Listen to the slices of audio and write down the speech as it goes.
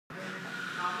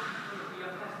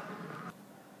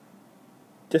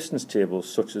Distance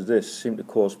tables such as this seem to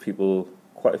cause people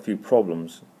quite a few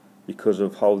problems because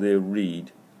of how they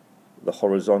read the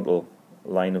horizontal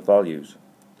line of values.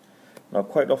 Now,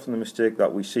 quite often the mistake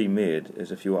that we see made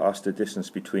is if you are asked the distance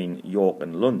between York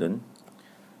and London,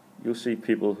 you'll see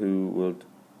people who will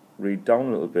read down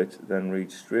a little bit, then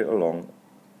read straight along,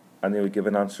 and they will give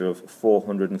an answer of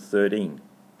 413,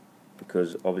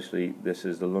 because obviously this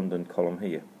is the London column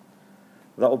here.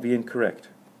 That will be incorrect.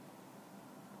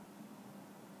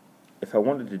 If I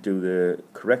wanted to do the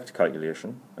correct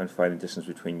calculation and find the distance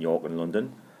between York and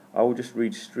London, I would just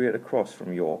read straight across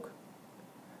from York.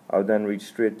 I would then read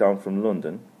straight down from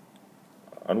London,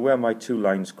 and where my two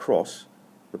lines cross,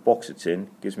 the box it's in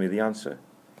gives me the answer.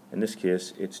 In this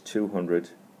case, it's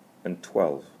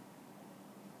 212.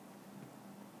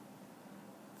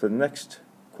 For the next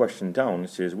question down,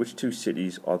 it says, which two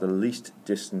cities are the least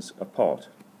distance apart?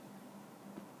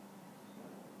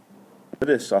 For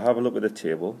this, I have a look at the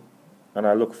table, and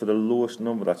I look for the lowest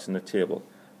number that's in the table.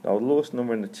 Now, the lowest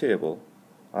number in the table,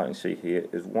 I can see here,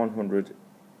 is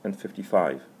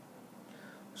 155.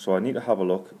 So I need to have a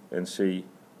look and see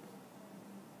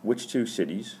which two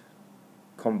cities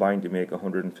combine to make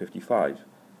 155.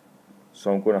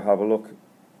 So I'm going to have a look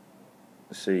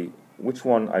to see which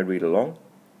one I read along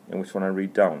and which one I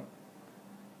read down.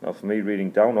 Now, for me,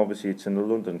 reading down, obviously it's in the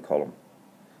London column.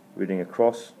 Reading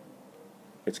across,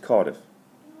 it's Cardiff.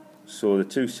 So the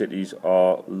two cities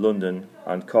are London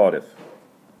and Cardiff.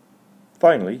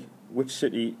 Finally, which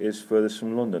city is furthest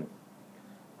from London?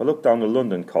 I look down the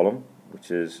London column, which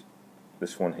is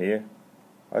this one here.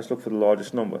 I just look for the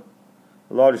largest number.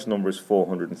 The largest number is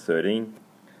 413,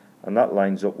 and that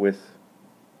lines up with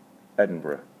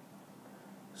Edinburgh.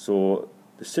 So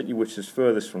the city which is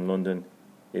furthest from London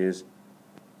is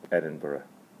Edinburgh.